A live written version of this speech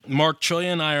Mark, Trillia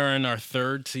and I are in our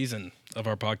third season of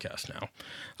our podcast now.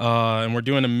 And we're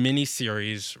doing a mini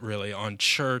series really on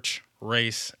church,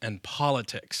 race, and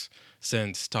politics,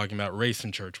 since talking about race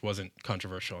in church wasn't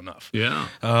controversial enough. Yeah.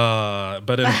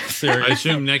 But in all I seriousness.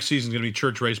 assume next season's going to be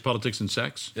church, race, politics, and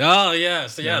sex. Oh, yeah.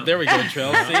 So, there we go,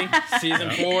 Trill. See?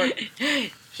 Season 4.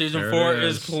 Season There 4 it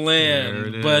is is.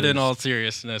 planned. There it But in is. all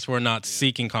seriousness, we're not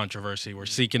seeking controversy. We're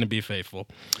seeking to be faithful.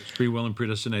 Free will and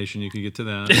predestination. You can get to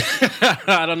that.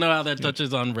 I don't know how that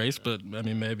touches on race, but I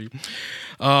mean, maybe.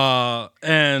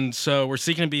 And so we're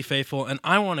seeking to be faithful. And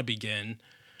I want to begin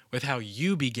with how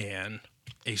you began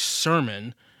a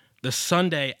sermon the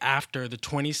Sunday after the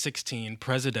 2016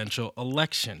 presidential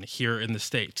election here in the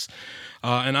States.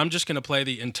 And I'm just going to play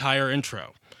the entire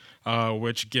intro,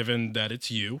 which, given that it's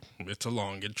you, it's a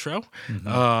long intro,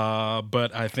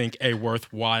 but I think a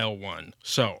worthwhile one.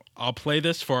 So I'll play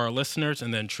this for our listeners,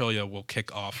 and then Trillia will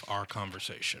kick off our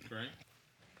conversation. Right.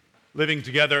 Living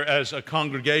together as a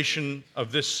congregation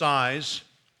of this size,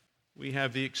 we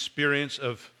have the experience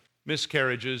of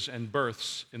miscarriages and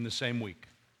births in the same week.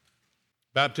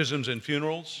 Baptisms and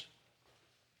funerals,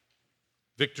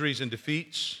 victories and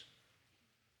defeats,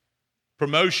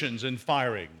 promotions and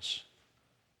firings,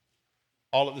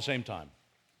 all at the same time.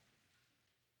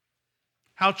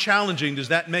 How challenging does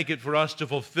that make it for us to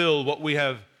fulfill what we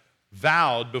have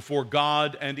vowed before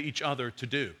God and each other to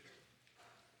do?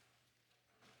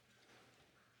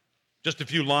 Just a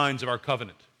few lines of our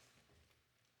covenant.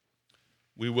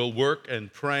 We will work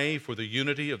and pray for the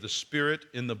unity of the Spirit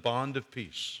in the bond of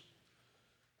peace.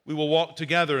 We will walk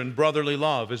together in brotherly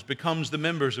love as becomes the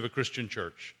members of a Christian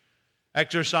church,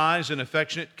 exercise an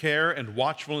affectionate care and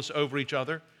watchfulness over each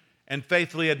other, and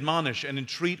faithfully admonish and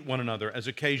entreat one another as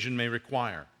occasion may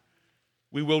require.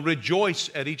 We will rejoice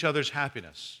at each other's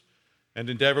happiness and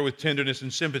endeavor with tenderness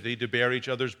and sympathy to bear each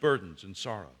other's burdens and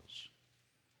sorrows.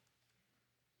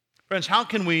 Friends, how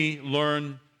can we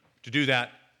learn to do that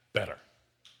better?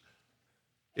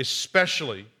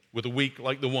 Especially with a week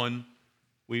like the one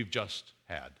we've just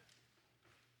had.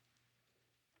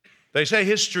 They say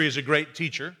history is a great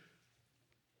teacher.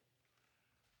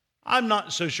 I'm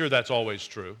not so sure that's always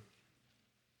true.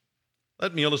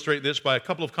 Let me illustrate this by a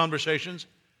couple of conversations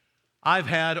I've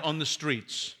had on the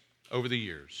streets over the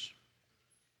years.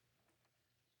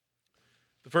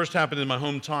 The first happened in my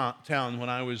hometown when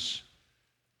I was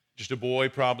just a boy,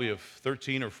 probably of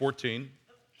 13 or 14.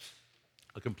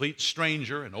 A complete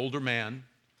stranger, an older man,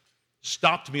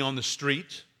 stopped me on the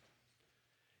street.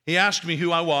 He asked me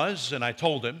who I was, and I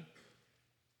told him.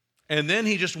 And then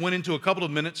he just went into a couple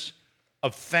of minutes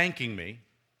of thanking me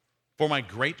for my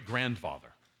great-grandfather.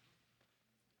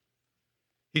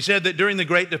 He said that during the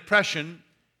Great Depression,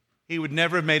 he would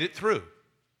never have made it through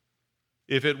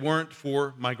if it weren't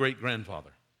for my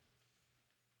great-grandfather.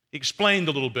 He explained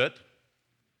a little bit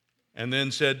and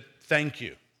then said, "Thank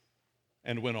you,"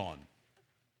 and went on.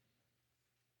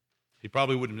 He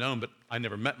probably wouldn't have known, but I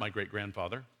never met my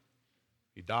great-grandfather.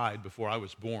 He died before I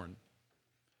was born.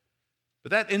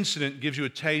 But that incident gives you a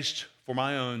taste for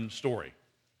my own story.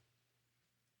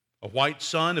 A white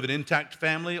son of an intact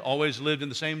family, always lived in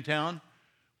the same town,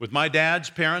 with my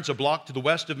dad's parents a block to the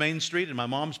west of Main Street and my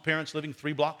mom's parents living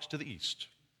 3 blocks to the east.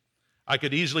 I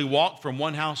could easily walk from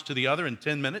one house to the other in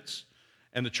 10 minutes,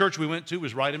 and the church we went to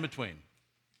was right in between.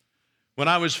 When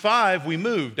I was 5, we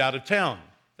moved out of town.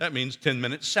 That means 10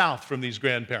 minutes south from these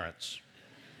grandparents.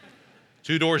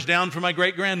 2 doors down from my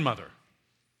great-grandmother,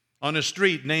 on a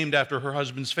street named after her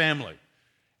husband's family.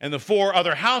 And the 4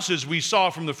 other houses we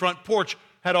saw from the front porch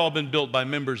had all been built by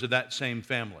members of that same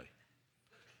family.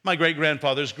 My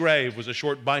great-grandfather's grave was a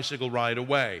short bicycle ride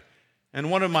away. And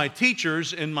one of my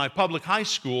teachers in my public high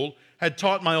school had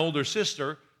taught my older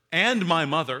sister and my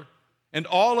mother and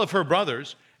all of her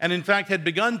brothers, and in fact had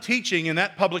begun teaching in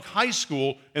that public high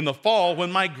school in the fall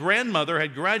when my grandmother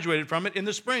had graduated from it in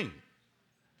the spring.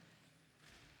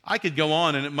 I could go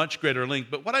on and at much greater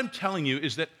length, but what I'm telling you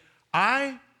is that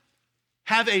I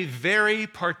have a very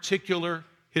particular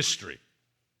history,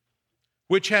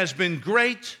 which has been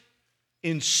great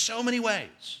in so many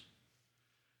ways,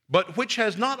 but which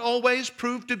has not always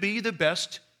proved to be the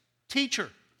best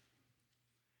teacher.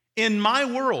 In my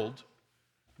world,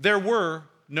 there were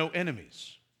no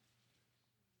enemies.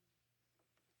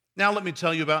 Now let me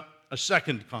tell you about a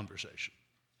second conversation.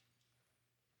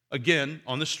 Again,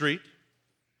 on the street,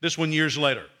 this one years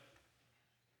later.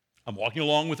 I'm walking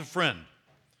along with a friend,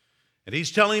 and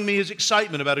he's telling me his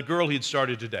excitement about a girl he'd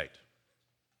started to date.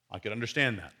 I could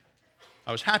understand that.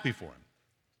 I was happy for him.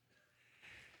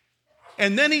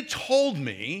 And then he told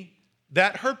me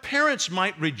that her parents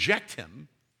might reject him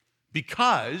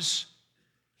because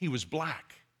he was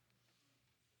black.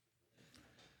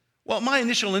 Well, my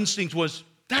initial instinct was,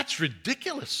 that's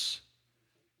ridiculous.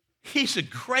 He's a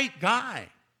great guy.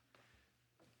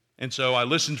 And so I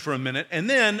listened for a minute, and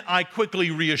then I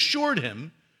quickly reassured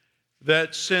him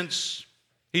that since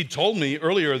he told me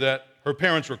earlier that her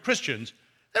parents were Christians,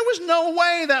 there was no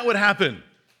way that would happen.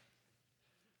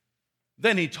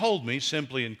 Then he told me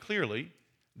simply and clearly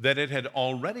that it had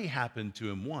already happened to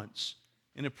him once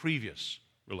in a previous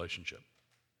relationship.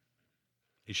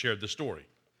 He shared the story,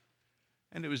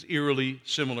 and it was eerily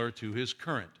similar to his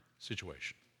current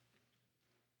situation.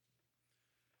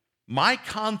 My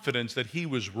confidence that he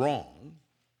was wrong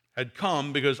had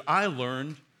come because I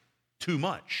learned too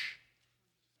much.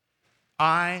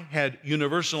 I had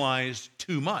universalized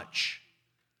too much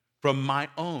from my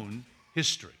own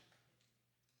history.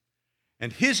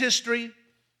 And his history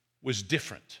was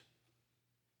different.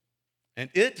 And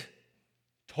it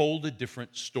told a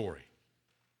different story.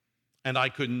 And I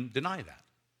couldn't deny that.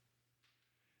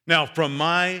 Now, from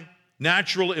my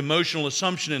natural emotional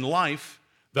assumption in life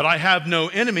that I have no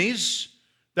enemies,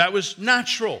 that was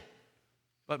natural.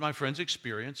 But my friend's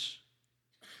experience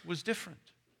was different.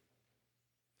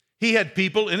 He had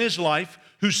people in his life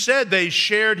who said they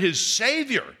shared his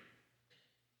Savior,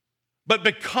 but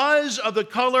because of the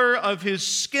color of his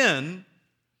skin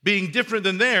being different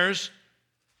than theirs,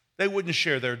 they wouldn't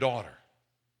share their daughter.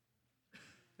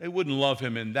 They wouldn't love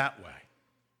him in that way.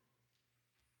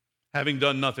 Having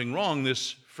done nothing wrong,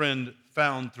 this friend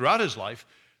found throughout his life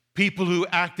people who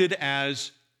acted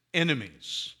as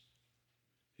enemies.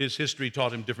 His history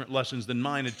taught him different lessons than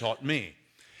mine had taught me.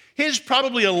 His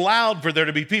probably allowed for there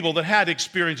to be people that had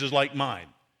experiences like mine.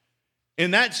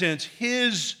 In that sense,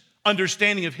 his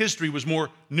understanding of history was more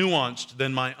nuanced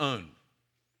than my own,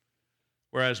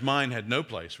 whereas mine had no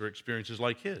place for experiences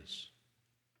like his.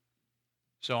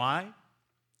 So I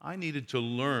needed to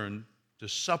learn to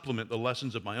supplement the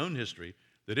lessons of my own history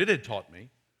that it had taught me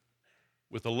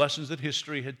with the lessons that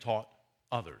history had taught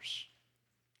others.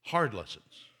 Hard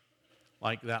lessons,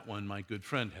 like that one my good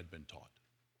friend had been taught.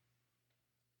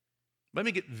 Let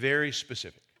me get very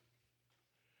specific.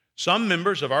 Some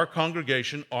members of our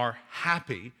congregation are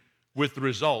happy with the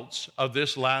results of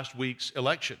this last week's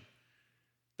election.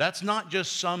 That's not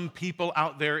just some people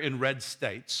out there in red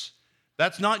states.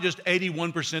 That's not just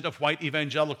 81% of white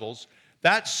evangelicals.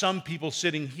 That's some people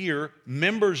sitting here,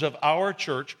 members of our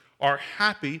church, are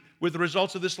happy with the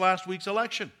results of this last week's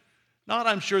election. Not,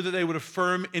 I'm sure, that they would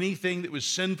affirm anything that was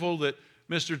sinful that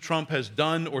Mr. Trump has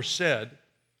done or said,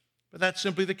 but that's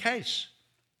simply the case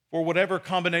for whatever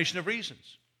combination of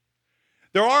reasons.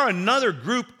 There are another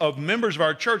group of members of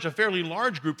our church, a fairly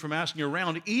large group from asking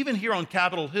around, even here on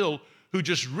Capitol Hill, who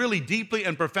just really deeply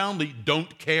and profoundly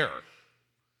don't care.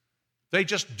 They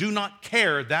just do not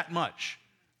care that much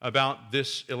about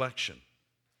this election.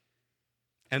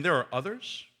 And there are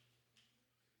others,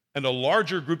 and a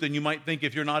larger group than you might think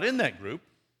if you're not in that group,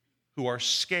 who are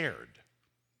scared.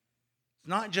 It's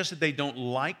not just that they don't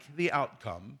like the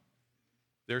outcome,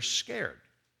 they're scared.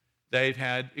 They've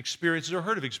had experiences or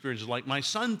heard of experiences like my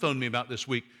son phoned me about this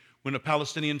week when a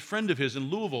Palestinian friend of his in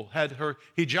Louisville had her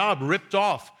hijab ripped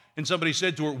off and somebody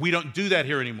said to her, "We don't do that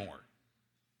here anymore."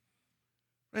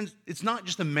 And it's not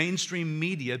just the mainstream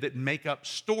media that make up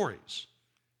stories.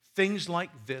 Things like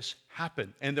this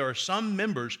happen. And there are some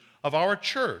members of our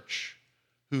church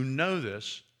who know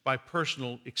this by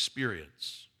personal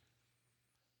experience.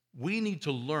 We need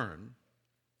to learn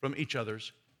from each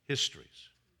other's histories.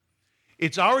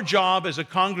 It's our job as a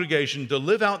congregation to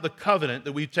live out the covenant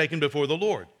that we've taken before the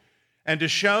Lord and to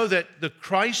show that the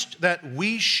Christ that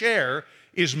we share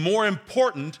is more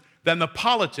important than the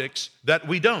politics that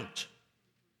we don't.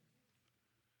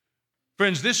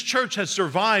 Friends, this church has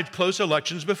survived close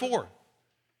elections before.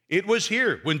 It was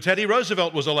here when Teddy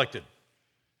Roosevelt was elected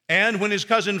and when his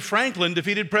cousin Franklin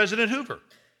defeated President Hoover.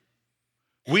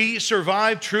 We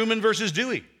survived Truman versus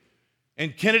Dewey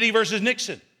and Kennedy versus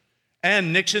Nixon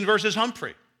and Nixon versus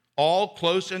Humphrey, all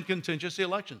close and contentious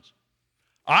elections.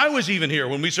 I was even here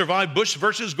when we survived Bush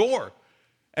versus Gore.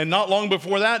 And not long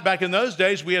before that, back in those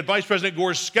days, we had Vice President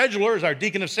Gore's scheduler as our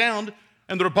deacon of sound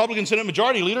and the Republican Senate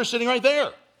Majority Leader sitting right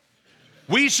there.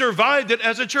 We survived it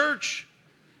as a church.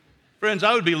 Friends,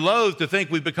 I would be loath to think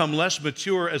we've become less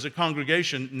mature as a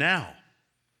congregation now.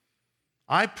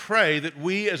 I pray that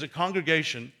we as a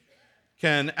congregation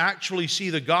can actually see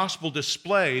the gospel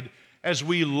displayed as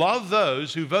we love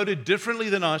those who voted differently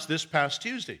than us this past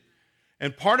Tuesday.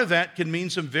 And part of that can mean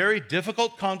some very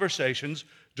difficult conversations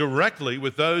directly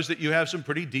with those that you have some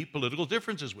pretty deep political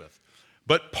differences with.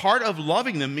 But part of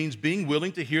loving them means being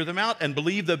willing to hear them out and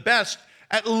believe the best,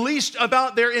 at least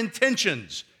about their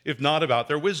intentions, if not about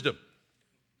their wisdom.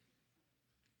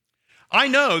 I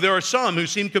know there are some who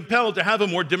seem compelled to have a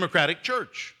more democratic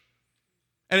church.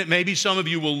 And it may be some of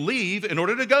you will leave in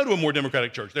order to go to a more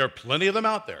democratic church. There are plenty of them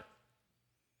out there.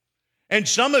 And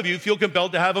some of you feel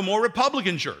compelled to have a more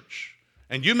Republican church.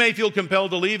 And you may feel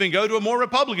compelled to leave and go to a more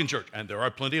Republican church. And there are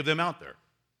plenty of them out there.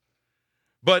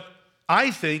 But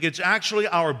I think it's actually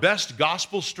our best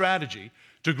gospel strategy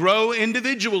to grow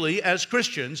individually as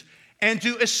Christians and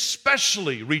to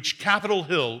especially reach Capitol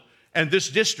Hill and this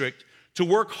district to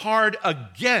work hard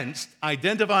against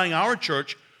identifying our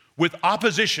church with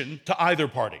opposition to either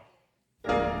party.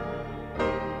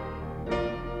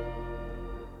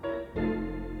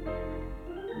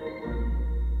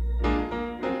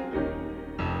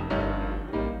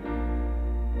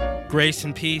 Grace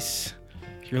and peace.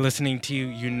 You're listening to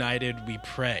United We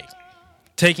Pray.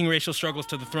 Taking racial struggles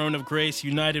to the throne of grace,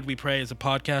 United We Pray is a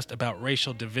podcast about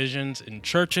racial divisions in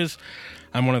churches.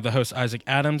 I'm one of the hosts, Isaac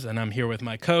Adams, and I'm here with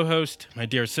my co-host, my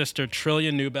dear sister,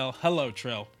 Trillia Newbell. Hello,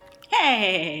 Trill.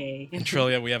 Hey! And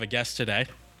Trillia, we have a guest today,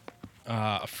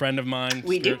 a friend of mine,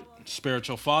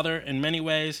 spiritual father in many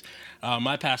ways,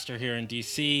 my pastor here in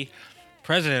D.C.,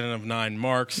 president of Nine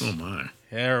Marks. Oh, my.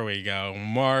 There we go,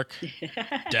 Mark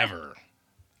Dever.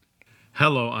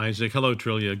 Hello, Isaac. Hello,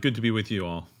 Trillia. Good to be with you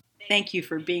all. Thank you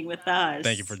for being with us.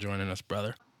 Thank you for joining us,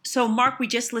 brother. So, Mark, we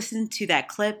just listened to that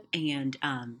clip, and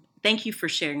thank you for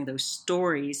sharing those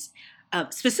stories,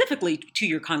 specifically to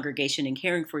your congregation and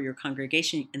caring for your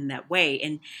congregation in that way.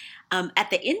 And at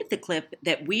the end of the clip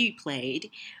that we played,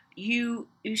 you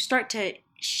start to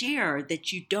share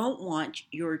that you don't want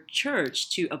your church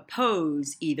to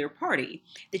oppose either party,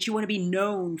 that you want to be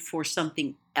known for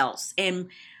something else. And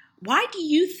why do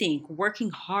you think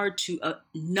working hard to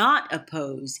not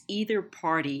oppose either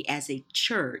party as a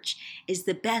church is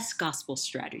the best gospel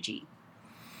strategy?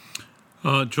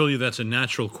 Trillia, that's a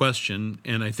natural question.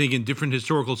 And I think in different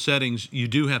historical settings, you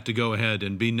do have to go ahead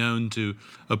and be known to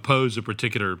oppose a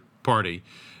particular party.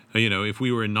 You know, if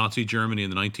we were in Nazi Germany in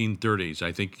the 1930s,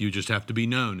 I think you just have to be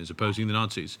known as opposing the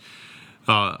Nazis.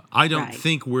 I don't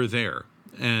think we're there.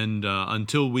 And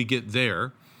until we get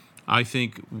there, I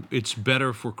think it's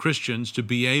better for Christians to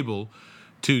be able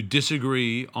to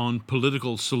disagree on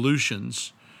political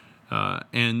solutions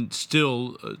and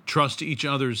still trust each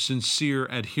other's sincere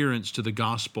adherence to the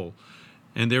gospel.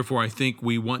 And therefore, I think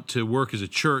we want to work as a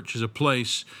church, as a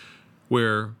place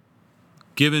where,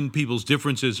 given people's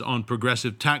differences on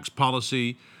progressive tax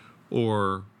policy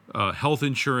or health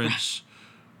insurance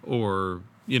or,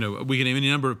 we can name any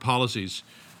number of policies,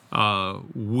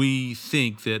 we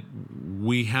think that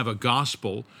we have a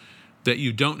gospel that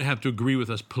you don't have to agree with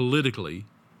us politically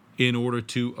in order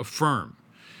to affirm.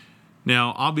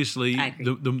 Now, obviously,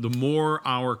 the more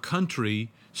our country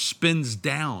spins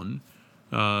down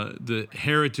the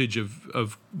heritage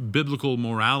of biblical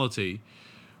morality,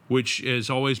 which has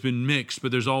always been mixed,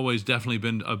 but there's always definitely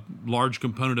been a large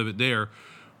component of it there,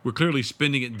 we're clearly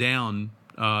spinning it down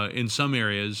in some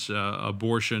areas,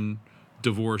 abortion,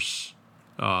 divorce,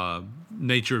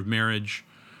 nature of marriage,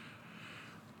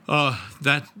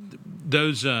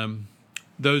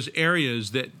 those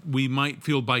areas that we might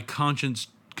feel by conscience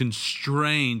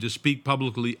constrained to speak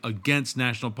publicly against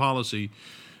national policy,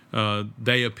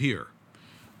 they appear.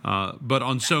 But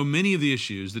on so many of the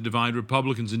issues that divide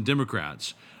Republicans and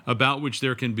Democrats, about which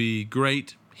there can be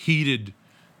great heated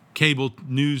cable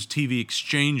news TV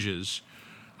exchanges,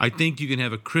 I think you can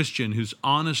have a Christian who's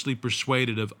honestly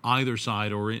persuaded of either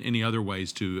side or in any other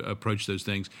ways to approach those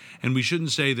things. And we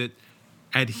shouldn't say that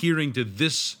adhering to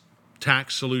this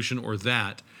tax solution or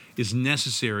that is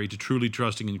necessary to truly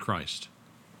trusting in Christ.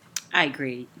 I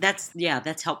agree.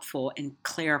 That's helpful and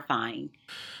clarifying.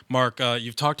 Mark,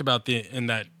 you've talked about in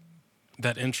that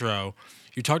intro,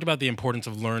 you talked about the importance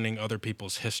of learning other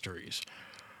people's histories.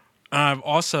 I've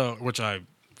also, which I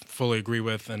fully agree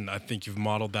with, and I think you've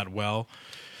modeled that well.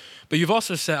 But you've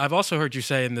also said, I've also heard you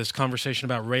say in this conversation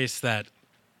about race that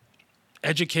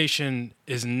education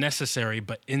is necessary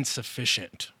but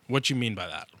insufficient. What do you mean by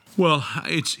that? Well,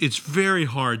 it's very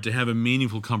hard to have a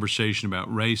meaningful conversation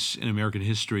about race in American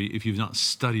history if you've not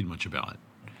studied much about it.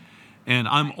 And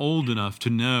I'm old enough to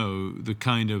know the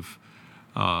kind of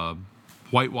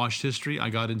whitewashed history I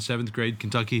got in 7th grade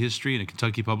Kentucky history in a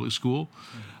Kentucky public school.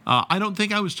 I don't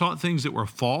think I was taught things that were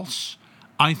false.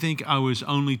 I think I was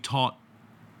only taught,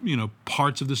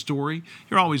 parts of the story.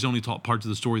 You're always only taught parts of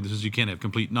the story. This is, you can't have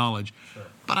complete knowledge. Sure.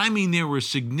 But I mean, there were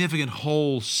significant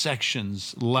whole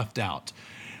sections left out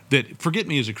that, forget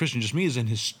me as a Christian, just me as an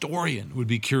historian would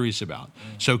be curious about.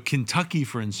 So Kentucky,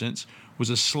 for instance,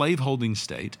 was a slaveholding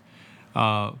state,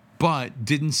 but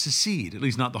didn't secede, at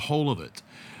least not the whole of it.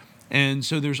 And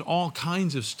so there's all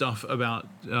kinds of stuff about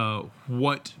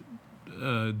what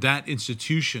that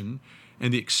institution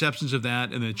and the acceptance of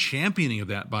that and the championing of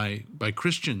that by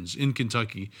Christians in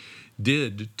Kentucky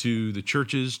did to the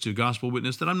churches, to gospel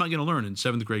witness, that I'm not going to learn in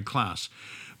 7th grade class.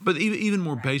 But even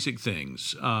more basic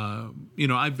things. I've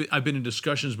been in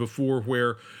discussions before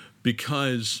where,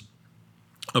 because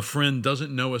a friend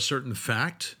doesn't know a certain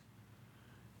fact,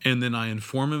 and then I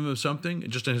inform him of something,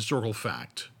 just a historical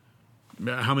fact,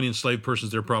 how many enslaved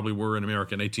persons there probably were in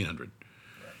America in 1800.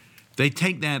 They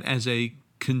take that as a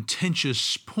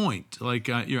contentious point, like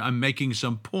I'm making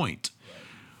some point.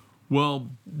 Well,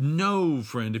 no,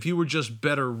 friend. If you were just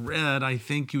better read, I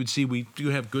think you would see we do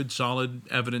have good, solid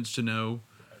evidence to know,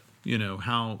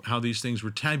 how these things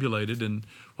were tabulated. And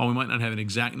while we might not have an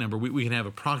exact number, we can have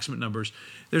approximate numbers.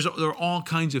 There are all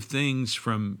kinds of things,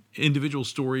 from individual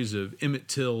stories of Emmett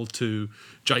Till to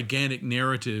gigantic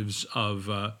narratives of,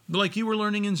 like you were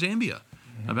learning in Zambia,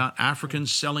 about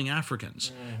Africans selling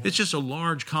Africans. It's just a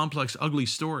large, complex, ugly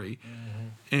story.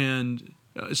 And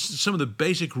some of the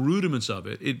basic rudiments of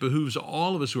it behooves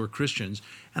all of us who are Christians,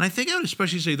 and I think I would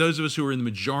especially say those of us who are in the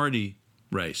majority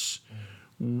race,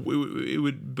 it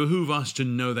would behoove us to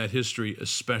know that history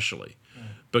especially,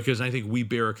 because I think we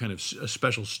bear a kind of a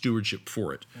special stewardship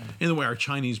for it in the way our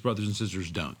Chinese brothers and sisters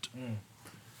don't.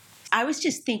 I was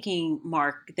just thinking,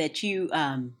 Mark, that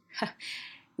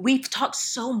we've talked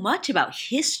so much about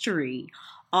history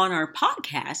on our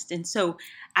podcast, and so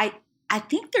I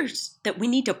think that we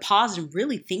need to pause and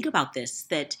really think about this,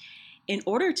 that in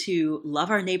order to love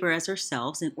our neighbor as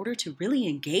ourselves, in order to really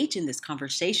engage in this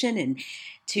conversation and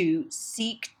to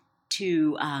seek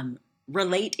to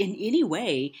relate in any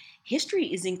way, history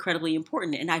is incredibly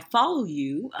important. And I follow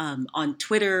you on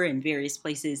Twitter and various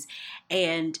places,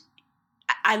 and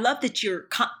I love that you're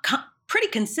pretty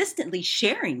consistently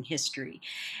sharing history.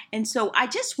 And so I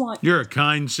just want... You're a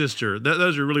kind sister.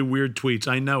 Those are really weird tweets.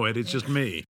 I know it. It's just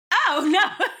me. Oh, no.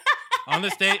 On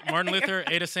this date, Martin Luther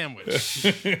ate a sandwich.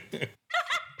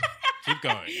 Keep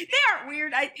going. They aren't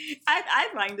weird. I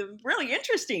find them really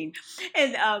interesting,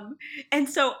 and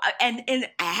so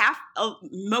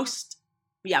most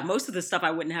of the stuff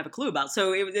I wouldn't have a clue about.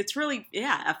 So it's really,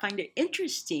 I find it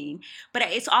interesting, but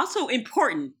it's also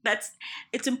important.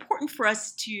 It's important for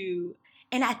us to,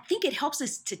 and I think it helps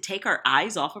us to take our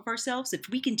eyes off of ourselves if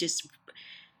we can just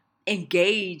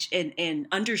engage and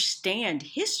understand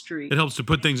history. It helps to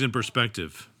put things in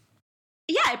perspective.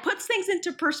 Yeah, it puts things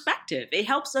into perspective. It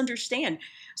helps understand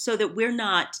so that we're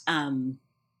not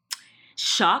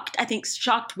shocked. I think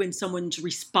shocked when someone's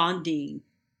responding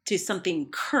to something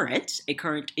current, a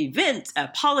current event, a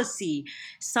policy,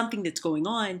 something that's going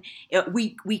on.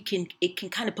 It can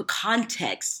kind of put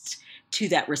context to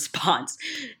that response,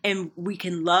 and we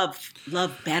can love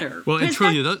better. Well, and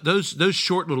Trillia, those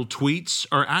short little tweets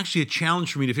are actually a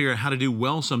challenge for me to figure out how to do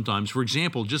well sometimes. For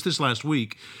example, just this last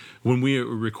week, when we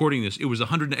were recording this, it was the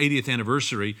 180th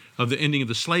anniversary of the ending of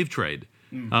the slave trade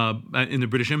in the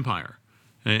British Empire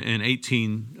in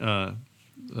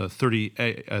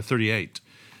 1838,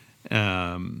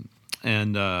 and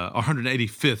 185th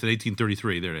in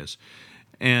 1833. There it is,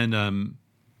 and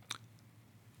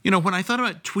when I thought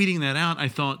about tweeting that out, I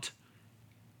thought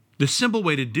the simple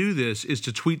way to do this is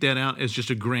to tweet that out as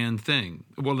just a grand thing.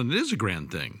 Well, and it is a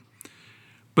grand thing,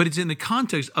 but it's in the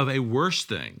context of a worse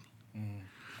thing.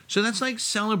 So that's like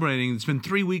celebrating. It's been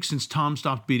 3 weeks since Tom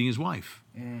stopped beating his wife.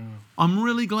 I'm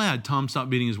really glad Tom stopped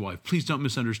beating his wife. Please don't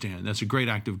misunderstand. That's a great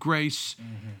act of grace.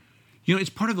 It's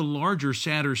part of the larger,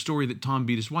 sadder story that Tom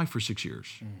beat his wife for 6 years.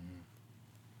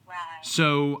 Right.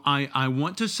 So I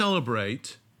want to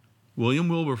celebrate William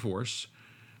Wilberforce,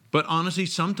 but honestly,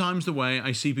 sometimes the way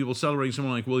I see people celebrating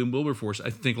someone like William Wilberforce, I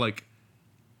think like,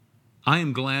 I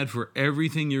am glad for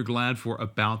everything you're glad for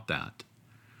about that.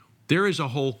 There is a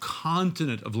whole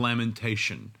continent of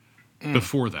lamentation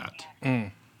before that.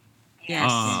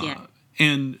 Yes,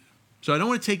 And so I don't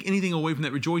want to take anything away from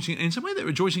that rejoicing. And in some way, that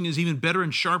rejoicing is even better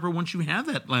and sharper once you have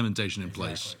that lamentation in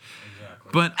place.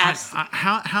 Exactly. But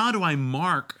how do I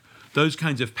mark those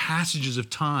kinds of passages of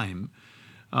time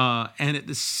and at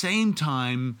the same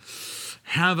time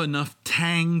have enough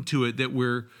tang to it that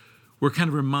we're kind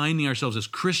of reminding ourselves as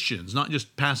Christians, not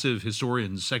just passive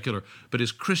historians, secular, but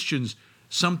as Christians,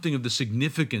 something of the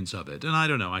significance of it. And I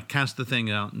don't know, I cast the thing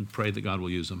out and pray that God will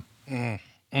use them.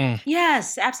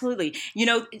 Yes, absolutely.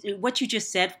 What you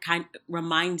just said kind of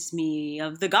reminds me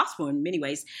of the gospel in many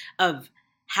ways, of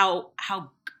how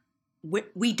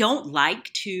we don't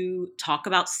like to talk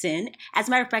about sin. As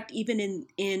a matter of fact, even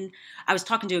in I was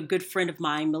talking to a good friend of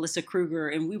mine, Melissa Kruger,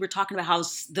 and we were talking about how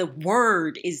the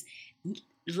word is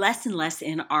less and less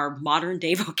in our modern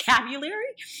day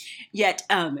vocabulary. Yet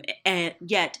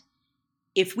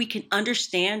if we can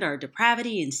understand our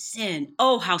depravity and sin,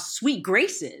 oh, how sweet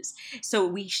grace is. So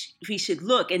we should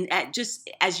look, and at just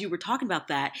as you were talking about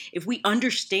that, if we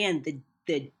understand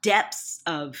the depths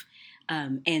of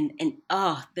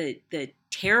the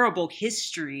terrible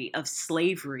history of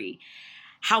slavery,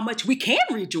 how much we can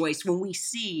rejoice when we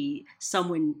see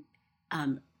someone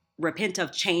repent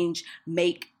of change,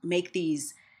 make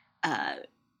these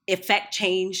effect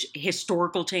change,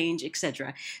 historical change,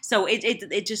 etc. So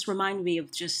it just reminded me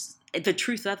of just the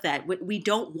truth of that. We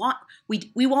don't want we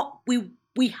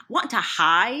want to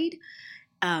hide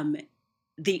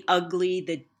the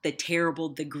ugly, the terrible,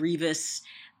 the grievous,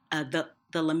 the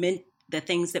lament, the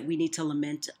things that we need to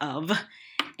lament of,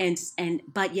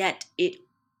 but yet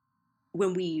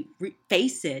when we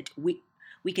face it, we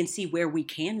can see where we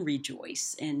can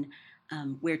rejoice and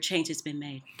where change has been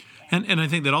made. And I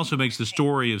think that also makes the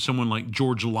story of someone like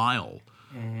George Liele,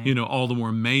 all the more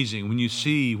amazing. When you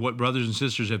see what brothers and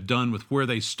sisters have done with where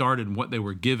they started and what they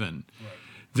were given,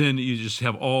 then you just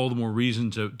have all the more reason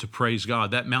to praise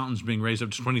God. That mountain's being raised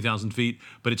up to 20,000 feet,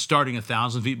 but it's starting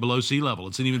 1,000 feet below sea level.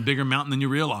 It's an even bigger mountain than you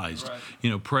realized.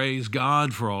 Right. Praise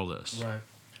God for all this. Right.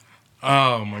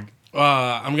 Oh, my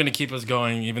God. I'm going to keep us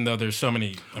going, even though there's so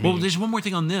many. Well, there's one more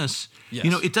thing on this.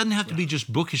 Yes. It doesn't have to be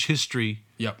just bookish history.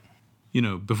 Yep.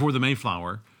 Before the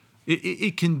Mayflower.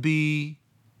 It can be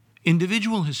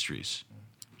individual histories,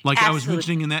 like Absolutely. I was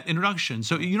mentioning in that introduction.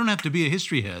 So you don't have to be a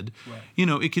history head. Right.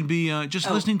 It can be just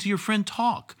listening to your friend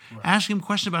talk, asking them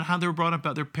questions about how they were brought up,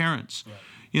 about their parents. Right.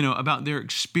 About their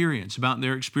experience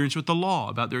with the law,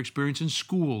 about their experience in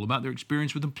school, about their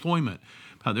experience with employment,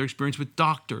 about their experience with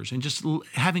doctors, and just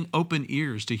having open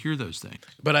ears to hear those things.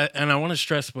 But I want to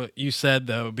stress what you said,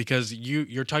 though, because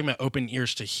you're talking about open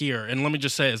ears to hear. And let me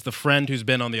just say, as the friend who's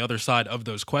been on the other side of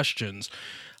those questions,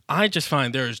 I just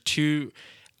find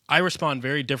I respond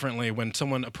very differently when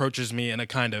someone approaches me in a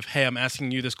kind of, hey, I'm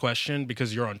asking you this question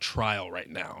because you're on trial right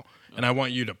now, and I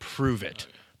want you to prove it.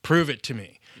 Prove it to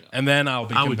me. And then I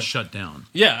would shut down.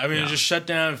 Yeah, just shut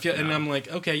down. And I'm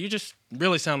like, okay, you just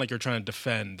really sound like you're trying to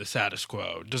defend the status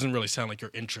quo. It doesn't really sound like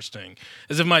you're interesting.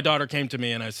 As if my daughter came to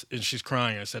me and she's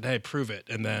crying. I said, hey, prove it,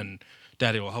 and then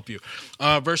Daddy will help you.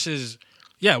 Versus,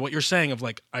 what you're saying of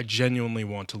like, I genuinely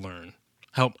want to learn.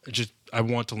 I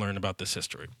want to learn about this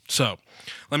history. So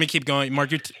let me keep going.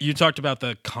 Mark, you talked about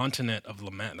the continent of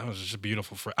lament. That was just a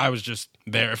beautiful phrase. I was just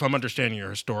there. If I'm understanding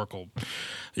your historical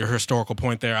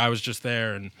point there, I was just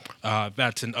there. And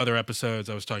that's in other episodes.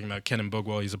 I was talking about Ken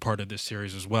Mbugwa. He's a part of this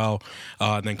series as well.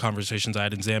 And then conversations I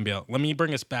had in Zambia. Let me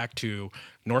bring us back to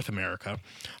North America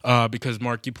because,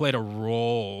 Mark, you played a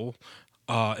role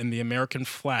in the American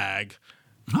flag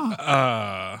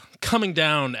coming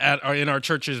down in our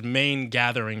church's main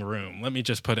gathering room. Let me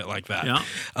just put it like that.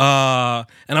 Yeah.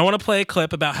 And I want to play a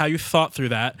clip about how you thought through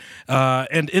that.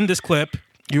 And in this clip,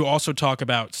 you also talk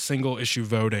about single-issue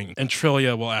voting, and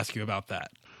Trillia will ask you about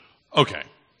that. Okay.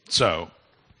 So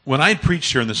when I had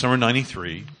preached here in the summer of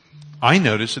 93, I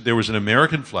noticed that there was an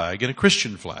American flag and a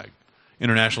Christian flag.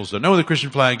 Internationals don't know what the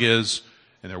Christian flag is,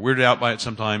 and they're weirded out by it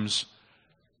sometimes.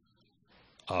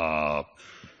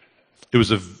 It was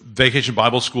a Vacation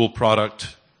Bible School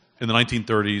product in the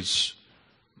 1930s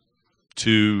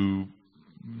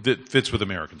that fits with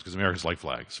Americans because Americans like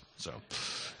flags. So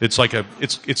it's like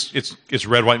it's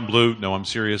red, white, and blue. No, I'm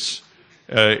serious.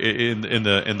 In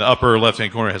the upper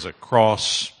left-hand corner it has a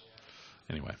cross.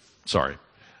 Anyway, sorry.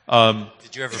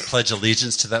 Did you ever pledge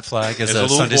allegiance to that flag as a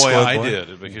little Sunday boy? school boy? I did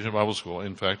at Vacation Bible School.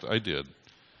 In fact, I did.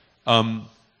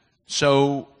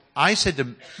 So I said to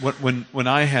when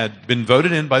I had been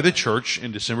voted in by the church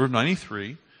in December of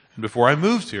 93, and before I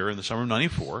moved here in the summer of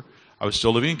 94, I was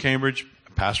still living in Cambridge,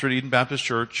 pastor at Eden Baptist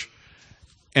Church,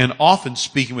 and often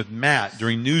speaking with Matt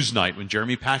during news night when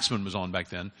Jeremy Paxman was on back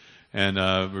then, and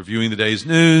reviewing the day's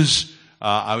news.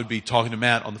 I would be talking to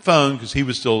Matt on the phone because it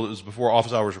was before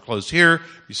office hours were closed here.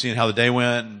 Be seeing how the day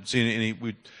went and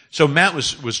seeing so Matt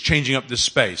was changing up this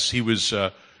space. He was.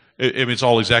 It's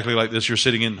all exactly like this. You're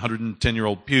sitting in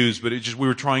 110-year-old pews, but we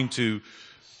were trying to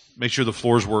make sure the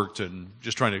floors worked and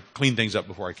just trying to clean things up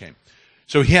before I came.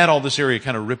 So he had all this area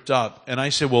kind of ripped up, and I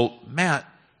said, well, Matt,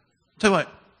 tell you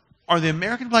what, are the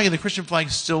American flag and the Christian flag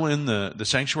still in the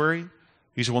sanctuary?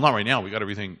 He said, well, not right now. We got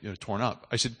everything torn up.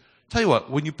 I said, tell you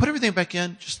what, when you put everything back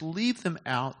in, just leave them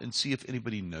out and see if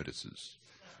anybody notices.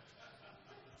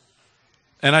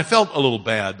 And I felt a little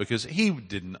bad because he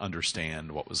didn't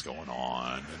understand what was going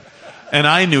on. And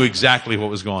I knew exactly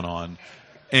what was going on.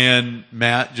 And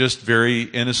Matt, just very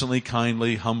innocently,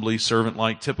 kindly, humbly,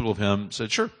 servant-like, typical of him,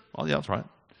 said, sure, well, yeah, that's right.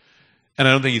 And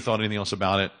I don't think he thought anything else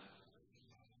about it.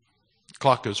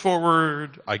 clock goes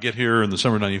forward. I get here in the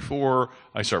summer of 94.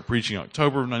 I start preaching in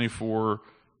October of 94.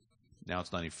 Now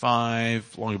it's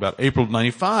 95. Along about April of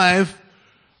 95,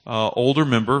 older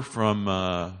member from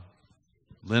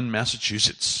Lynn,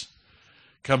 Massachusetts,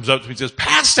 comes up to me and says,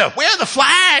 "Pastor, where are the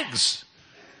flags?"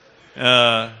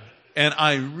 And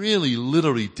I really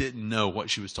literally didn't know what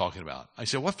she was talking about. I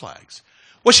said, "What flags?"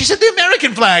 "Well," she said, "the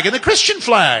American flag and the Christian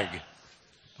flag."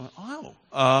 I went,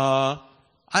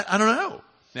 I don't know.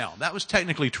 Now, that was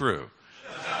technically true.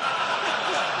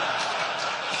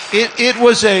 It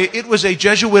was a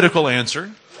Jesuitical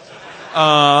answer.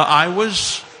 I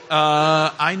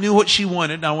knew what she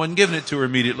wanted, and I wasn't giving it to her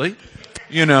immediately,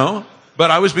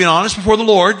 but I was being honest before the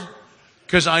Lord,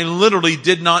 because I literally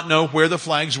did not know where the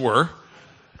flags were.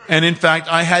 And in fact,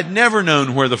 I had never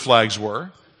known where the flags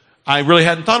were. I really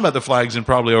hadn't thought about the flags in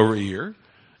probably over a year.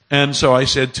 And so I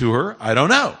said to her, "I don't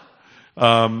know."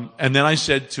 And then I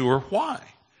said to her, "Why?"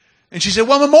 And she said,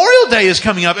 "Well, Memorial Day is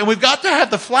coming up, and we've got to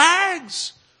have the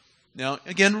flags." Now,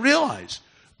 again, realize,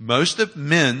 most of the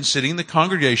men sitting in the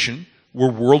congregation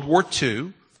were World War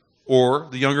II, or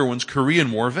the younger ones,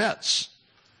 Korean War vets.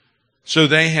 So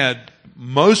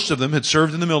most of them had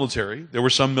served in the military. There were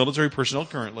some military personnel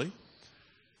currently.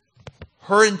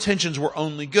 Her intentions were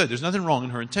only good. There's nothing wrong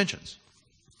in her intentions.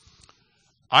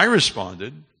 I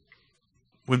responded,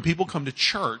 when people come to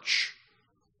church,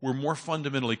 we're more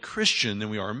fundamentally Christian than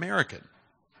we are American.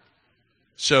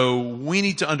 So we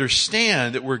need to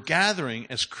understand that we're gathering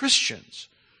as Christians.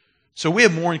 So we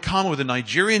have more in common with a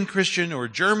Nigerian Christian or a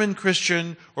German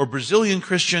Christian or Brazilian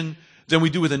Christian than we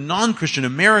do with a non-Christian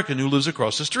American who lives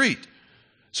across the street.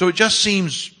 So it just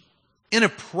seems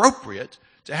inappropriate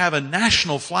to have a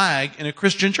national flag in a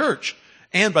Christian church.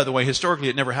 And by the way, historically,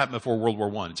 it never happened before World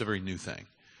War I. It's a very new thing.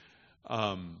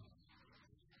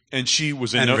 And she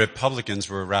was in. And Republicans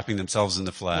were wrapping themselves in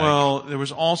the flag. Well, there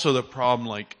was also the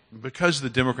problem, because the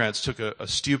Democrats took a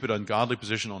stupid, ungodly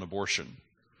position on abortion,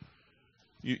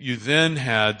 you then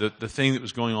had the thing that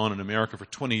was going on in America for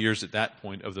 20 years at that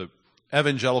point of the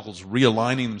evangelicals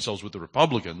realigning themselves with the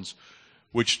Republicans,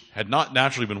 which had not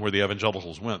naturally been where the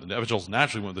evangelicals went. The evangelicals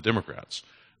naturally went with the Democrats.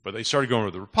 But they started going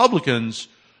with the Republicans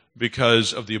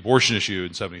because of the abortion issue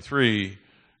in 73.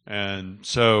 And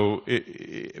so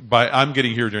I'm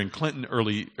getting here during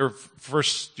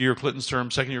first year Clinton's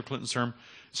term, second year Clinton's term.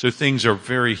 So things are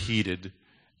very heated.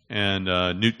 And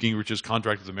Newt Gingrich's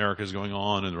contract with America is going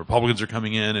on, and the Republicans are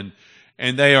coming in.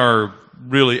 And they are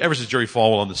really, ever since Jerry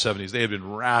Falwell in the 70s, they have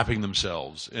been wrapping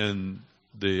themselves in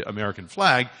the American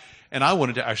flag. And I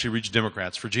wanted to actually reach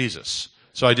Democrats for Jesus.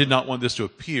 So I did not want this to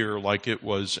appear like it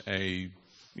was a,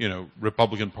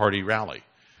 Republican Party rally.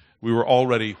 We were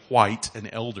already white and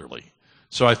elderly.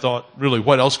 So I thought, really,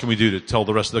 what else can we do to tell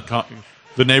the rest of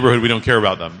the neighborhood we don't care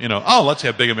about them? Let's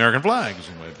have big American flags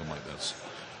and wave them like this.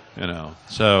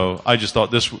 So I just thought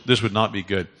this would not be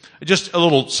good. Just a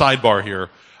little sidebar here.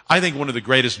 I think one of the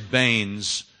greatest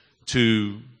banes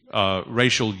to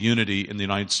racial unity in the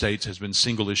United States has been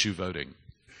single-issue voting.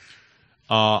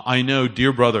 I know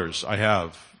dear brothers I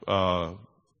have,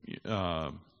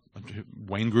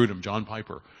 Wayne Grudem, John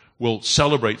Piper, will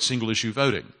celebrate single-issue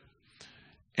voting.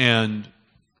 And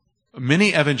many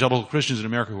evangelical Christians in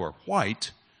America who are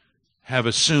white have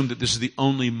assumed that this is the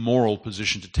only moral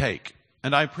position to take.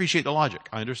 And I appreciate the logic.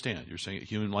 I understand. You're saying that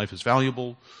human life is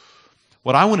valuable.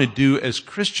 What I want to do as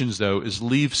Christians, though, is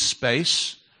leave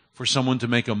space for someone to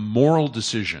make a moral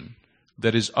decision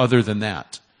that is other than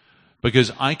that.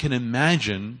 Because I can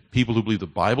imagine people who believe the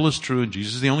Bible is true and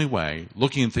Jesus is the only way,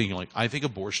 looking and thinking I think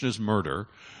abortion is murder,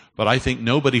 but I think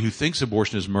nobody who thinks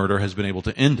abortion is murder has been able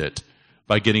to end it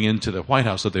by getting into the White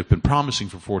House that they've been promising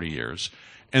for 40 years.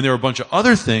 And there are a bunch of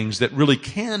other things that really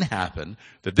can happen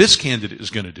that this candidate is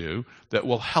going to do that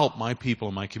will help my people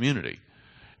and my community.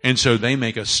 And so they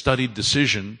make a studied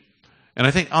decision. And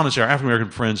I think, honestly, our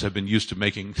African-American friends have been used to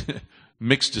making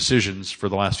mixed decisions for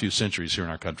the last few centuries here in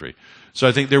our country. So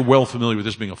I think they're well familiar with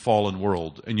this being a fallen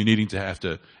world, and you needing to have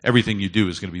to, everything you do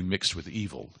is going to be mixed with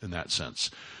evil in that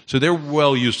sense. So they're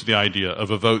well used to the idea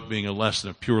of a vote being a less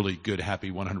than a purely good,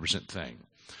 happy, 100% thing.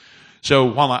 So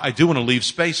while I do want to leave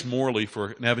space morally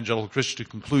for an evangelical Christian to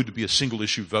conclude to be a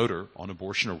single-issue voter on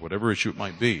abortion or whatever issue it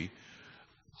might be,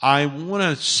 I want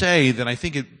to say that I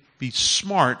think it'd be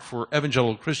smart for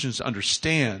evangelical Christians to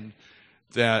understand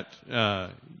that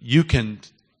you can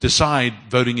decide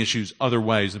voting issues other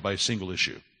ways than by a single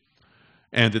issue,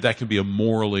 and that can be a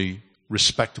morally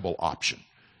respectable option.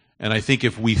 And I think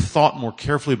if we thought more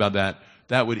carefully about that,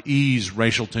 that would ease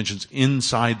racial tensions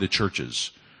inside the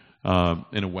churches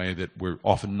in a way that we're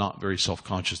often not very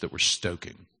self-conscious that we're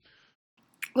stoking.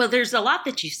 Well, there's a lot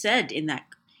that you said in that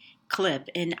clip,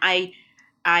 and I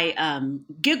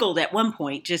giggled at one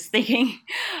point just thinking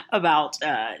about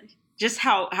just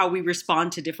how we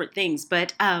respond to different things.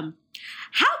 But how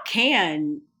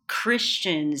can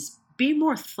Christians be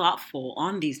more thoughtful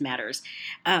on these matters?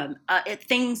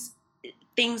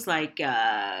 Things like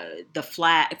the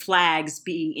flags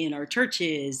being in our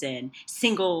churches and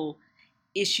single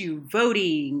issue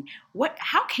voting.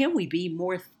 How can we be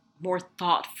more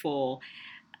thoughtful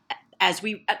as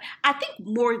I think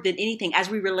more than anything, as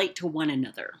we relate to one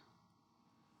another?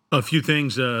 A few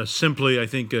things. Simply, I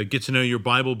think, get to know your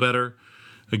Bible better,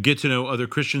 get to know other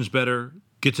Christians better,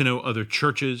 get to know other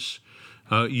churches,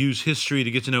 use history to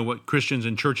get to know what Christians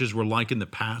and churches were like in the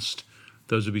past.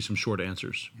 Those would be some short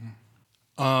answers.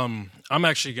 I'm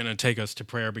actually going to take us to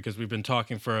prayer because we've been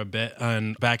talking for a bit.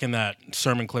 And back in that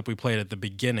sermon clip we played at the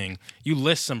beginning, you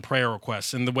list some prayer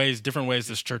requests and different ways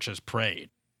this church has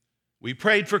prayed. We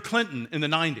prayed for Clinton in the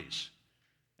 90s,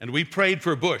 and we prayed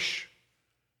for Bush,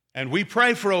 and we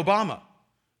pray for Obama,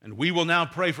 and we will now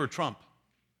pray for Trump.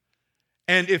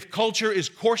 And if culture is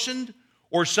coarsened,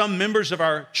 or some members of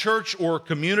our church or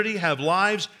community have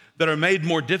lives that are made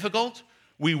more difficult,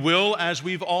 we will, as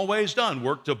we've always done,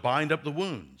 work to bind up the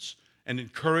wounds and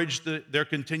encourage their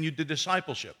continued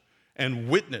discipleship and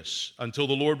witness until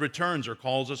the Lord returns or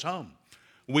calls us home.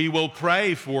 We will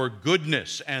pray for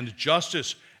goodness and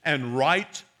justice and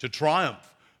right to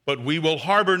triumph, but we will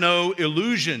harbor no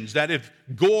illusions that if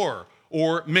Gore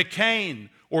or McCain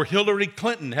or Hillary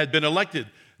Clinton had been elected,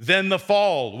 then the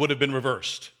fall would have been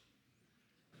reversed.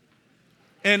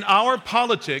 In our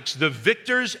politics, the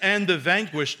victors and the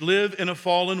vanquished live in a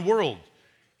fallen world,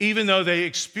 even though they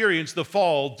experience the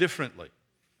fall differently.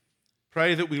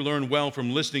 Pray that we learn well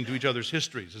from listening to each other's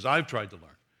histories, as I've tried to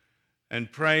learn,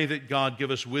 and pray that God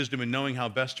give us wisdom in knowing how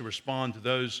best to respond to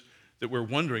those that we're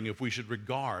wondering if we should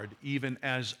regard even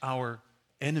as our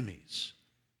enemies.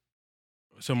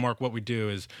 So, Mark, what we do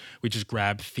is we just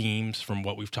grab themes from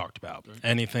what we've talked about.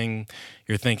 Anything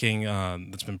you're thinking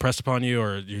that's been pressed upon you,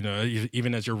 or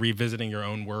even as you're revisiting your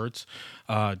own words,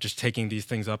 just taking these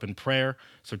things up in prayer.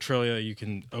 So, Trillia, you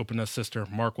can open us, sister.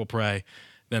 Mark will pray.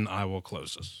 Then I will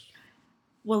close us.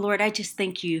 Well, Lord, I just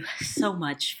thank you so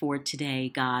much for today,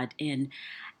 God. And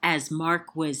as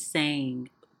Mark was saying,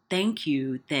 thank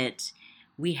you that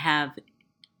we have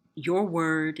your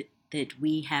word, that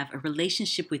we have a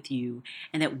relationship with you,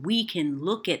 and that we can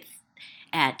look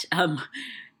at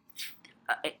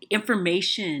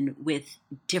information with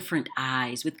different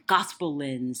eyes, with gospel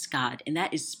lens, God. And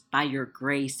that is by your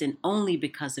grace and only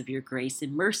because of your grace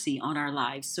and mercy on our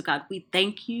lives. So, God, we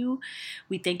thank you.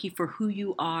 We thank you for who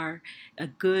you are, a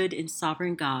good and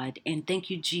sovereign God. And thank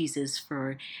you, Jesus,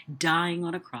 for dying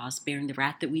on a cross, bearing the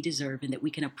wrath that we deserve, and that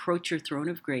we can approach your throne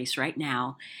of grace right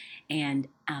now and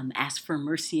ask for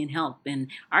mercy and help in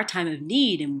our time of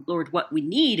need. And Lord, what we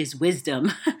need is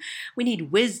wisdom. We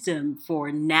need wisdom for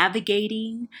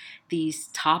navigating these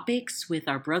topics with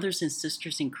our brothers and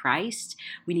sisters in Christ.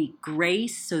 We need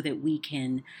grace so that we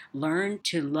can learn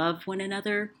to love one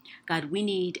another. God, we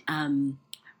need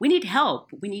help.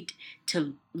 We need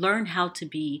to learn how to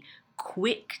be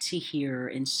quick to hear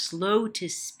and slow to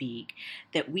speak,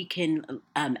 that we can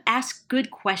ask good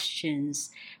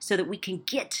questions so that we can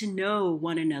get to know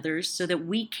one another, so that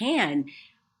we can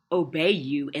obey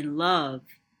you and love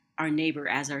our neighbor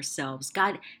as ourselves.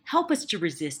 God, help us to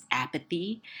resist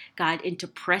apathy, God, and to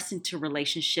press into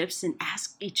relationships and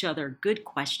ask each other good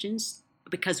questions,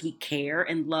 because we care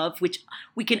and love, which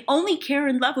we can only care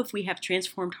and love if we have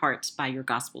transformed hearts by your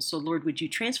gospel. So, Lord, would you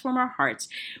transform our hearts?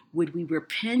 Would we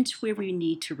repent where we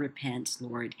need to repent,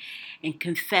 Lord, and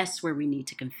confess where we need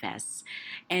to confess?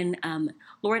 And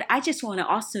Lord, I just want to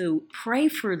also pray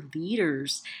for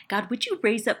leaders. God, would you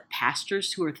raise up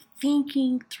pastors who are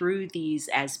thinking through these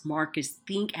as Mark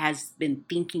has been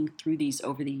thinking through these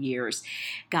over the years,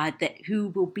 God, that who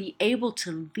will be able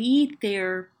to lead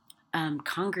their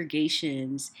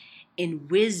congregations in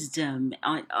wisdom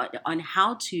on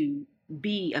how to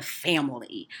be a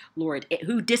family, Lord,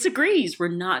 who disagrees. We're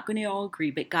not going to all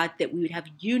agree, but God, that we would have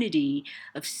unity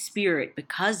of spirit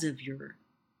because of your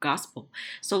gospel.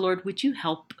 So, Lord, would you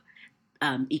help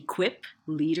equip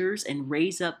leaders and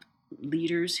raise up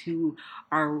leaders who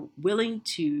are willing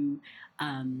to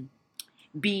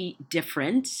be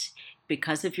different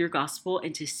because of your gospel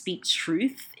and to speak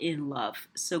truth in love.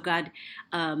 So, God,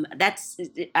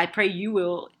 I pray you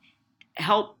will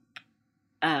help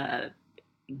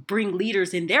bring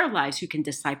leaders in their lives who can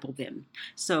disciple them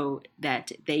so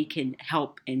that they can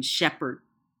help and shepherd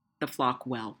the flock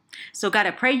well. So, God,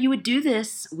 I pray you would do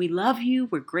this. We love you.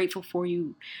 We're grateful for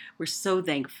you. We're so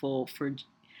thankful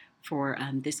for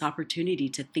this opportunity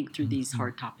to think through these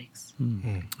hard topics.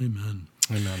 Amen.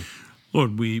 Amen.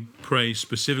 Lord, we pray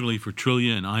specifically for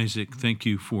Trillia and Isaac. Thank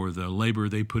you for the labor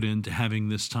they put into having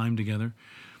this time together.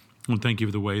 Lord, thank you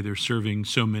for the way they're serving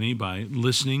so many by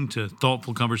listening to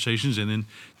thoughtful conversations and then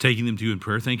taking them to you in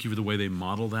prayer. Thank you for the way they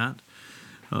model that.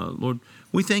 Lord,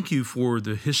 we thank you for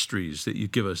the histories that you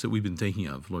give us that we've been thinking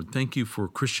of. Lord, thank you for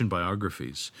Christian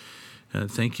biographies.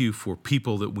 Thank you for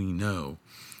people that we know.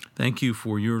 Thank you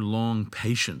for your long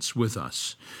patience with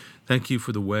us. Thank you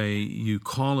for the way you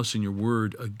call us in your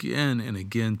word again and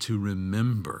again to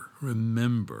remember.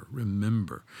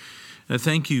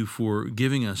 Thank you for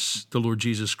giving us the Lord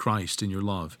Jesus Christ in your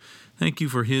love. Thank you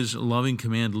for his loving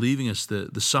command, leaving us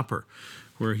the supper,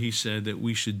 where he said that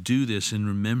we should do this in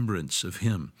remembrance of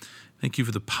him. Thank you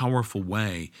for the powerful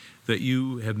way that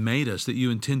you have made us, that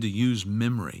you intend to use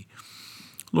memory.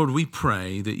 Lord, we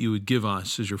pray that you would give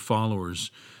us, as your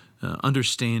followers,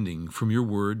 understanding from your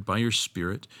word, by your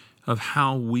Spirit, of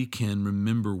how we can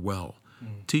remember well.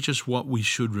 Teach us what we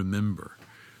should remember.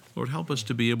 Lord, help us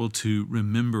to be able to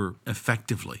remember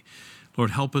effectively. Lord,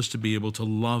 help us to be able to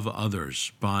love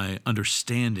others by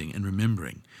understanding and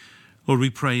remembering. Lord,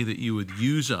 we pray that you would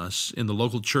use us in the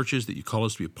local churches that you call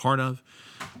us to be a part of.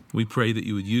 We pray that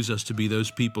you would use us to be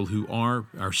those people who are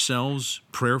ourselves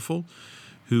prayerful,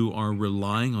 who are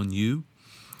relying on you,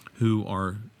 who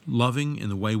are loving in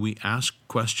the way we ask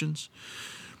questions.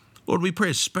 Lord, we pray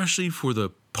especially for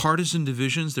the partisan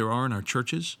divisions there are in our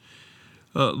churches.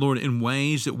 Lord, in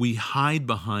ways that we hide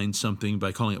behind something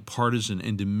by calling it partisan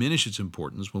and diminish its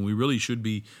importance when we really should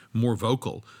be more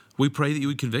vocal, we pray that you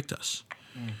would convict us.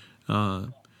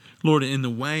 Lord, in the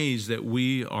ways that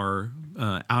we are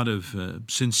out of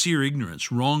sincere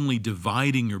ignorance, wrongly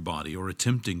dividing your body or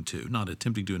attempting to, not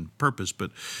attempting to in purpose,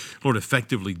 but, Lord,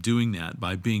 effectively doing that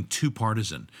by being too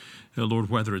partisan. Lord,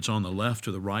 whether it's on the left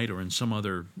or the right or in some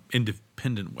other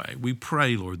independent way, we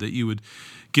pray, Lord, that you would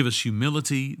give us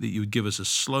humility, that you would give us a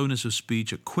slowness of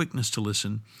speech, a quickness to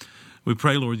listen. We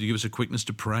pray, Lord, you give us a quickness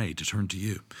to pray, to turn to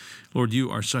you. Lord, you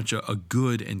are such a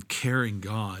good and caring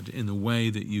God in the way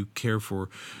that you care for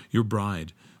your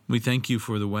bride. We thank you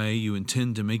for the way you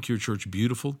intend to make your church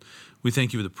beautiful. We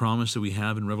thank you for the promise that we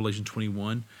have in Revelation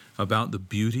 21 about the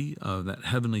beauty of that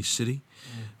heavenly city.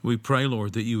 We pray,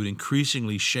 Lord, that you would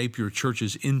increasingly shape your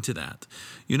churches into that.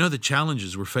 You know the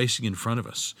challenges we're facing in front of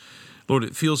us. Lord,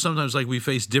 it feels sometimes like we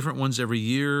face different ones every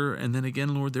year, and then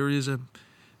again, Lord, there is a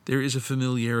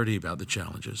familiarity about the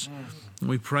challenges. And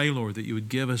we pray, Lord, that you would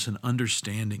give us an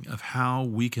understanding of how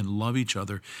we can love each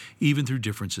other even through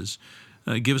differences.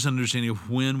 Give us an understanding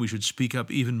of when we should speak up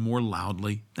even more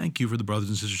loudly. Thank you for the brothers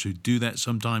and sisters who do that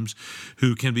sometimes,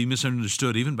 who can be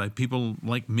misunderstood even by people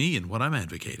like me and what I'm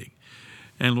advocating.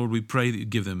 And Lord, we pray that you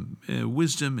give them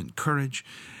wisdom and courage.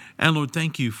 And Lord,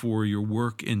 thank you for your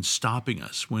work in stopping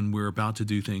us when we're about to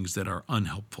do things that are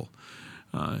unhelpful.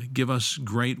 Give us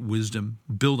great wisdom.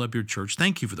 Build up your church.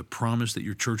 Thank you for the promise that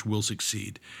your church will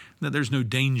succeed, that there's no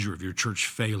danger of your church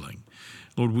failing.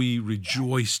 Lord, we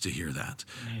rejoice to hear that.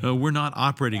 We're not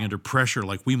operating under pressure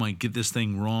like we might get this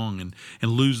thing wrong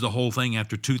and lose the whole thing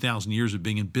after 2,000 years of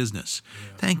being in business.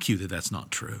 Yeah. Thank you that that's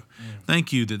not true. Yeah.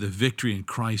 Thank you that the victory in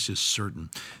Christ is certain.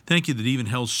 Thank you that even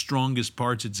hell's strongest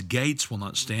parts, its gates will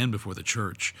not stand before the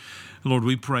church. Lord,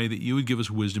 we pray that you would give us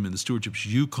wisdom in the stewardships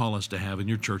you call us to have in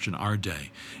your church in our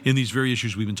day, in these very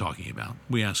issues we've been talking about.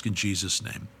 We ask in Jesus'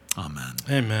 name. Amen.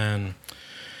 Amen.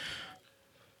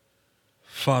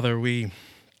 Father, we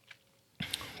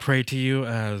pray to you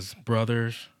as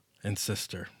brothers and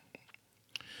sister.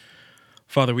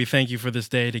 Father, we thank you for this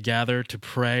day to gather, to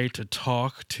pray, to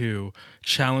talk, to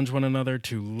challenge one another,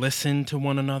 to listen to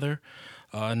one another,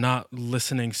 not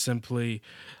listening,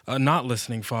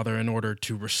 Father, in order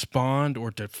to respond or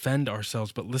defend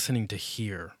ourselves, but listening to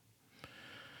hear,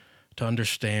 to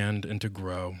understand, and to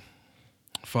grow.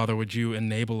 Father, would you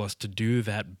enable us to do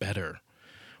that better?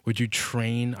 Would you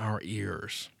train our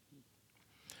ears?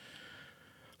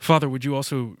 Father, would you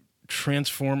also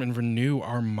transform and renew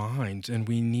our minds, and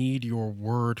we need your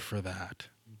word for that.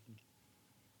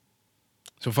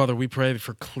 So, Father, we pray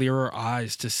for clearer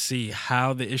eyes to see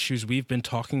how the issues we've been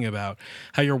talking about,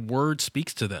 how your word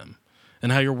speaks to them,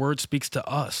 and how your word speaks to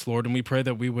us, Lord. And we pray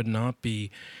that we would not be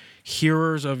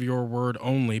hearers of your word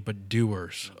only, but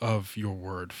doers of your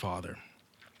word, Father.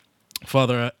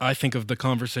 Father, I think of the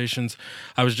conversations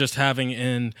I was just having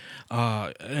in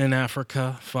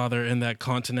Africa, Father, in that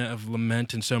continent of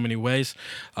lament in so many ways.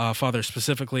 Father,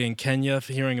 specifically in Kenya,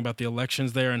 hearing about the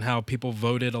elections there and how people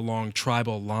voted along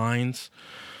tribal lines.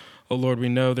 Oh, Lord, we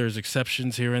know there's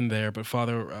exceptions here and there, but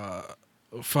Father,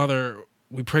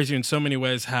 we praise you in so many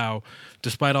ways how,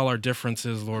 despite all our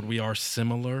differences, Lord, we are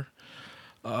similar.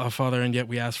 Father, and yet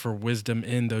we ask for wisdom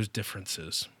in those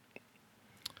differences.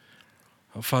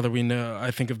 Father, we know, I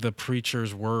think of the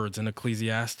preacher's words in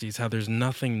Ecclesiastes, how there's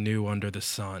nothing new under the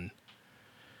sun,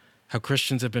 how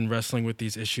Christians have been wrestling with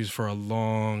these issues for a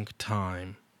long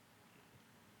time.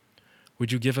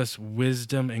 Would you give us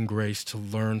wisdom and grace to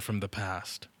learn from the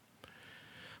past?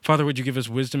 Father, would you give us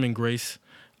wisdom and grace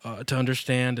to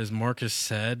understand, as Marcus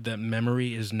said, that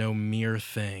memory is no mere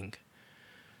thing?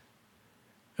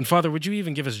 And Father, would you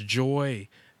even give us joy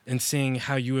in seeing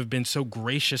how you have been so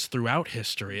gracious throughout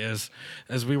history? As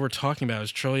we were talking about,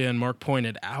 as Trillia and Mark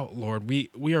pointed out, Lord,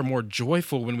 we are more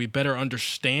joyful when we better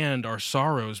understand our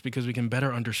sorrows because we can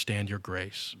better understand your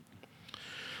grace.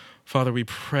 Father, we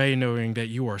pray knowing that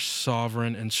you are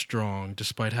sovereign and strong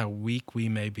despite how weak we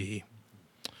may be.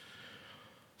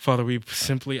 Father, we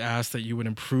simply ask that you would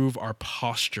improve our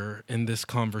posture in this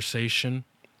conversation.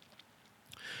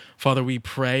 Father, we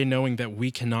pray knowing that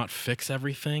we cannot fix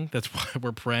everything. That's why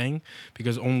we're praying,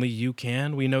 because only you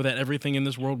can. We know that everything in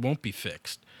this world won't be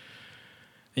fixed.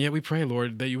 And yet we pray,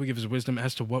 Lord, that you would give us wisdom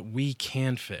as to what we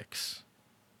can fix,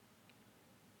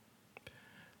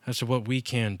 as to what we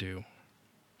can do.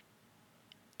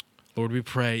 Lord, we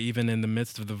pray even in the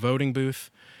midst of the voting booth,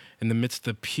 in the midst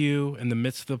of the pew, in the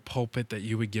midst of the pulpit, that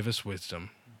you would give us wisdom.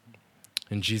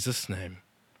 In Jesus' name,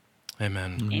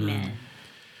 amen. Amen.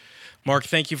 Mark,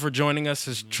 thank you for joining us.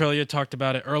 As Trillia talked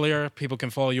about it earlier, people can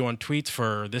follow you on tweets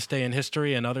for This Day in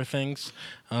History and other things.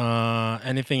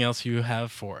 Anything else you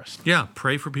have for us? Yeah,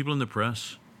 pray for people in the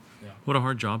press. Yeah. What a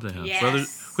hard job they have. Yes.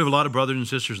 We have a lot of brothers and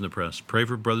sisters in the press. Pray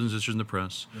for brothers and sisters in the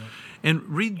press. Yeah. And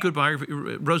read good biography.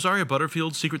 Rosaria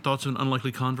Butterfield's Secret Thoughts of an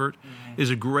Unlikely Convert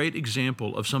is a great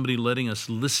example of somebody letting us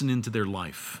listen into their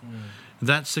life.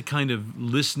 That's the kind of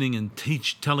listening and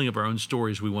telling of our own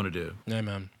stories we want to do.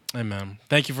 Amen. Amen.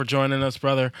 Thank you for joining us,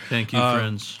 brother. Thank you,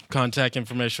 friends. Contact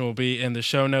information will be in the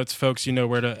show notes. Folks, you know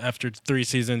where to, after 3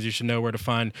 seasons, you should know where to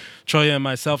find Trillia and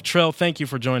myself. Trill, thank you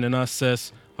for joining us,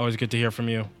 sis. Always good to hear from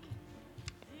you.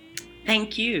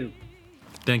 Thank you.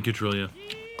 Thank you, Trillia.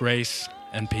 Grace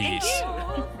and peace.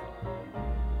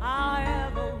 I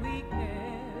have a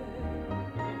weakness.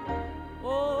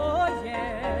 Oh,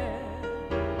 yeah.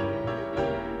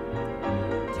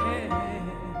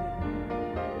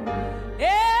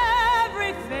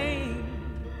 Everything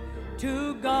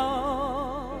to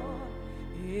God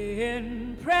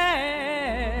in prayer.